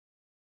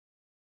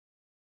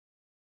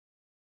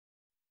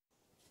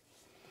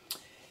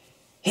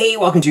Hey,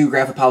 welcome to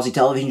Graphic Policy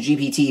Television,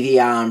 GPTV.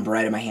 On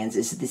Bread in my hands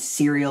is the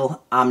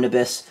Serial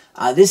Omnibus.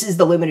 This is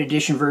the limited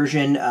edition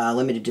version,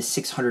 limited to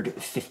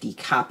 650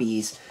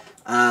 copies.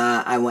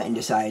 I went and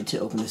decided to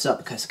open this up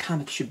because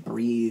comics should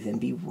breathe and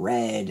be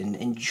read and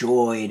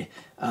enjoyed.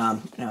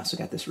 And I also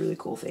got this really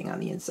cool thing on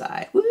the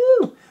inside.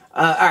 Woo!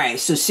 Alright,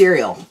 so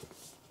Serial.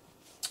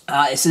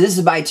 So this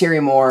is by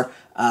Terry Moore.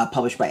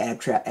 Published by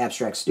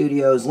Abstract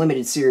Studios,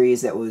 limited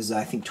series that was,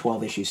 I think,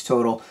 12 issues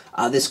total.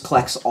 This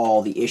collects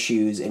all the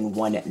issues in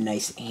one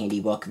nice handy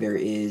book. There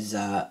is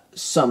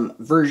some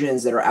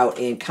versions that are out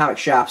in comic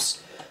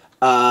shops,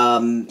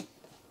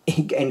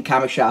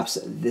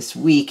 this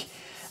week.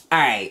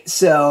 Alright,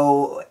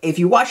 so if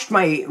you watched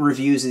my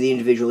reviews of the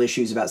individual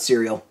issues about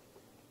Serial,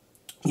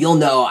 you'll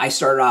know I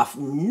started off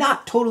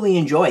not totally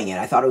enjoying it.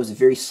 I thought it was a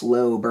very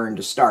slow burn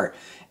to start.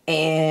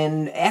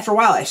 And after a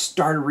while, I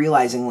started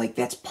realizing, like,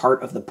 that's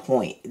part of the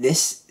point.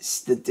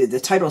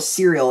 The title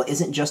Serial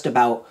isn't just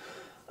about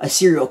a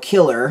serial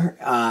killer.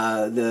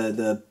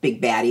 The big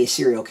baddie, a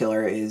serial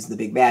killer, is the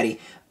big baddie.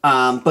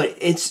 But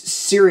it's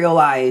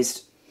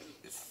serialized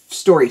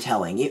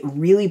storytelling. It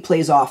really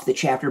plays off the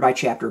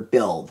chapter-by-chapter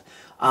build.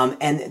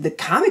 And the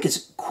comic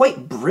is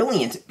quite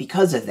brilliant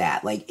because of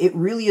that. Like, it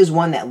really is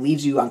one that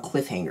leaves you on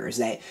cliffhangers,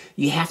 that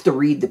you have to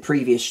read the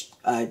previous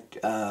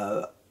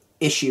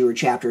issue or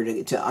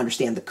chapter to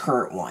understand the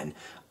current one.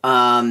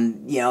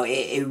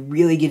 It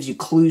really gives you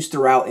clues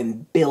throughout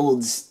and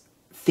builds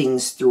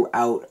things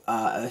throughout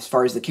as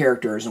far as the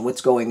characters and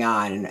what's going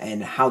on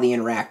and how they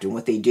interact and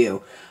what they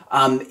do.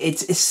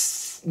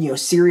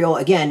 Serial,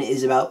 again,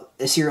 is about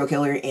a serial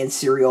killer and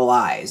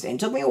serialized. And it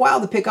took me a while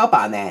to pick up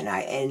on that.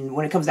 And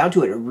when it comes down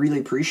to it, I really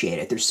appreciate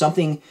it. There's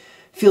something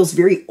feels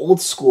very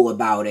old school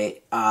about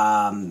it.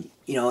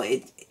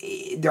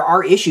 There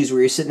are issues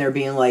where you're sitting there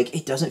being like,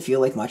 it doesn't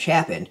feel like much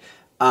happened.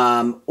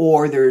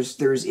 Or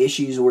there's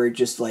issues where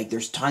just like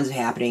there's tons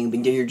happening,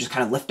 but you're just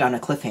kind of left on a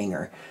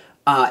cliffhanger.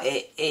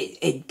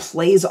 It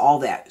plays all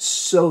that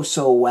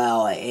so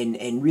well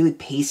and really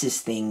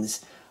paces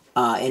things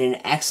in an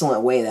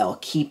excellent way that'll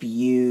keep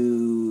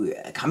you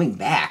coming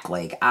back.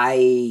 Like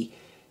I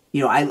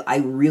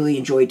really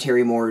enjoyed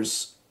Terry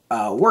Moore's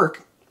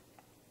work.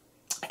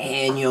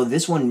 And,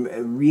 this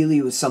one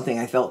really was something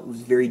I felt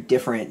was very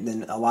different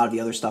than a lot of the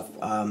other stuff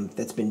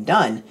that's been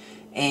done.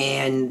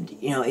 And,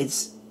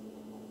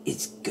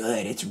 it's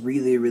good. It's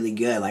really, really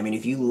good. I mean,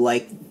 if you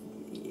like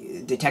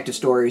detective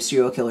stories,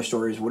 serial killer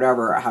stories,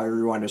 whatever, however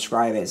you want to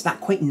describe it, it's not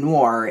quite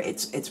noir.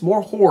 It's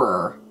more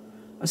horror.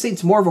 I would say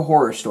it's more of a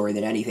horror story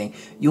than anything.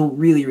 You'll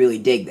really, really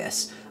dig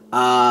this. So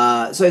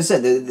as I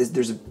said,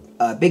 there's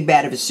a big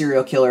bad of a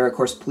serial killer. Of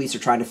course, police are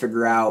trying to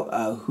figure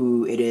out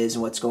who it is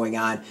and what's going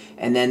on.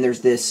 And then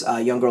there's this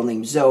young girl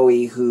named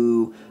Zoe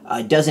who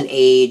doesn't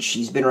age.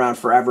 She's been around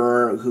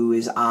forever, who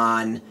is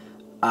on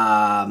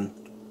the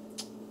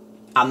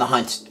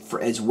hunt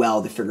as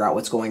well to figure out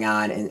what's going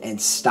on and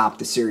stop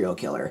the serial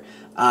killer.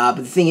 But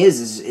the thing is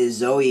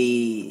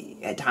Zoe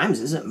at times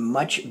isn't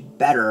much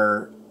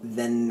better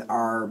than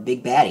our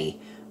big baddie.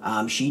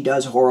 She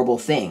does horrible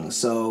things.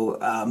 So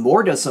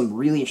Moore does some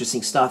really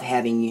interesting stuff,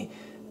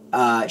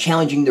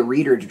 challenging the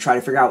reader to try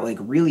to figure out, like,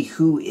 really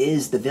who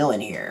is the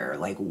villain here?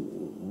 Like,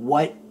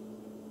 what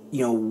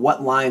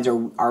lines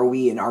are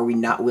we and are we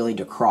not willing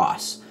to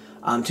cross?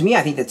 To me,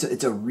 I think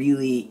it's a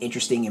really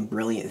interesting and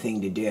brilliant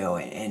thing to do,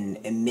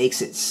 and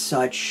makes it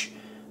such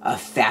a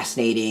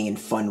fascinating and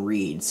fun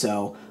read.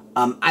 So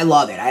I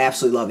love it. I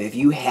absolutely love it. If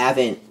you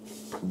haven't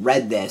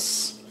read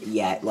this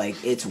yet, like,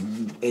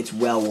 it's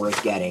well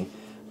worth getting.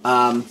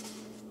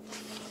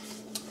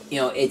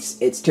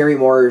 It's Terry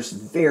Moore's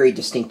very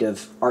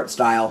distinctive art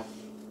style.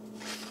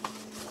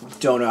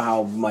 Don't know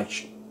how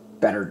much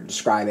better to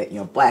describe it.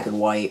 Black and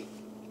white,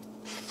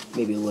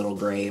 maybe a little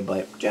gray,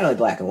 but generally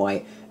black and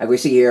white. Like we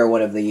see here,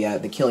 one of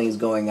the killings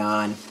going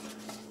on.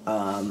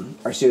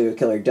 Our serial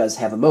killer does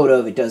have a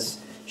motive.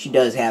 She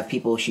does have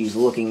people she's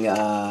looking,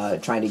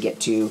 trying to get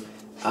to.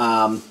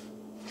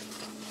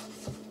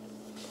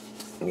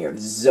 We have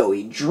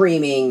Zoe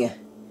dreaming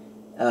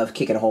of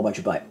kicking a whole bunch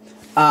of butt.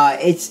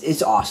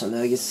 It's awesome.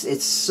 Like,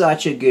 it's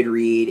such a good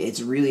read.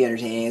 It's really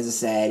entertaining. As I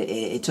said,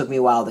 it took me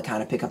a while to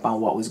kind of pick up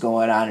on what was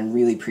going on and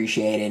really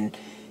appreciate it. And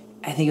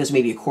I think it was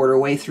maybe a quarter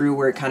way through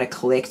where it kind of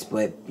clicked,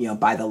 but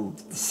by the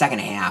second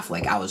half,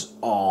 like, I was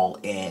all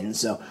in.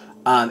 So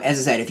as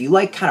I said, if you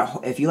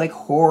like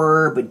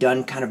horror but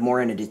done kind of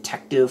more in a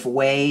detective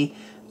way,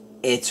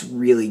 it's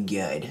really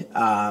good.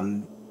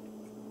 I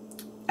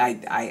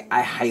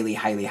highly,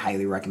 highly,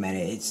 highly recommend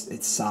it.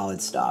 It's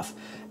solid stuff.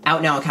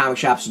 Out now in comic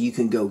shops, you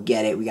can go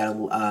get it. We got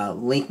a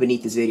link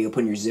beneath this video.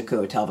 Put in your zip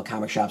code, tell the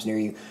comic shops near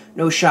you.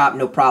 No shop,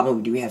 no problem.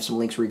 We do have some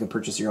links where you can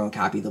purchase your own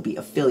copy. There'll be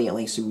affiliate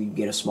links, so we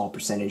get a small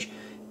percentage.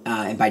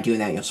 And by doing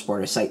that, you'll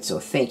support our site, so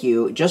thank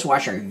you. Just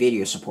watching our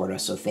videos support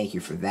us, so thank you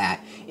for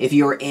that. If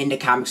you're into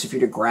comics, if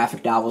you're into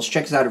graphic novels,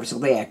 check us out every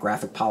single day at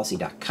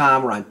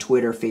graphicpolicy.com. We're on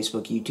Twitter,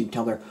 Facebook, YouTube,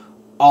 Tumblr,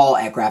 all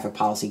at Graphic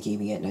Policy,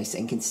 keeping it nice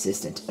and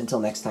consistent. Until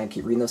next time,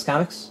 keep reading those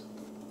comics,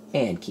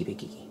 and keep it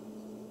geeky.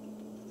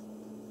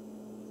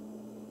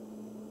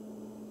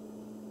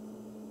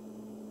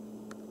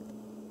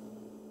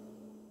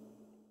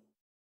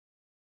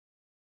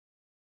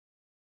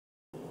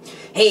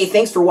 Hey,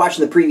 thanks for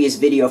watching the previous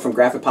video from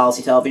Graphic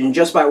Policy Television.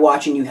 Just by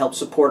watching, you help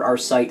support our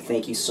site.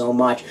 Thank you so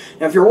much.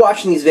 Now, if you're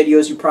watching these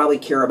videos, you probably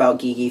care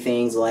about geeky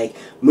things like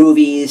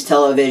movies,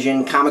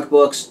 television, comic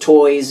books,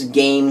 toys,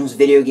 games,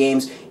 video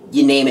games,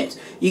 you name it.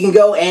 You can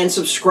go and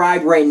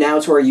subscribe right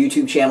now to our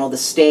YouTube channel to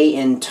stay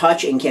in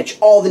touch and catch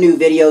all the new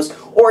videos,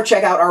 or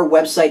check out our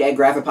website at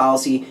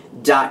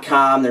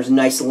graphicpolicy.com. There's a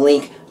nice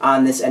link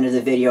on this end of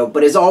the video.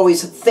 But as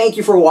always, thank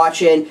you for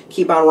watching.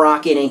 Keep on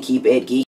rocking and keep it geeky.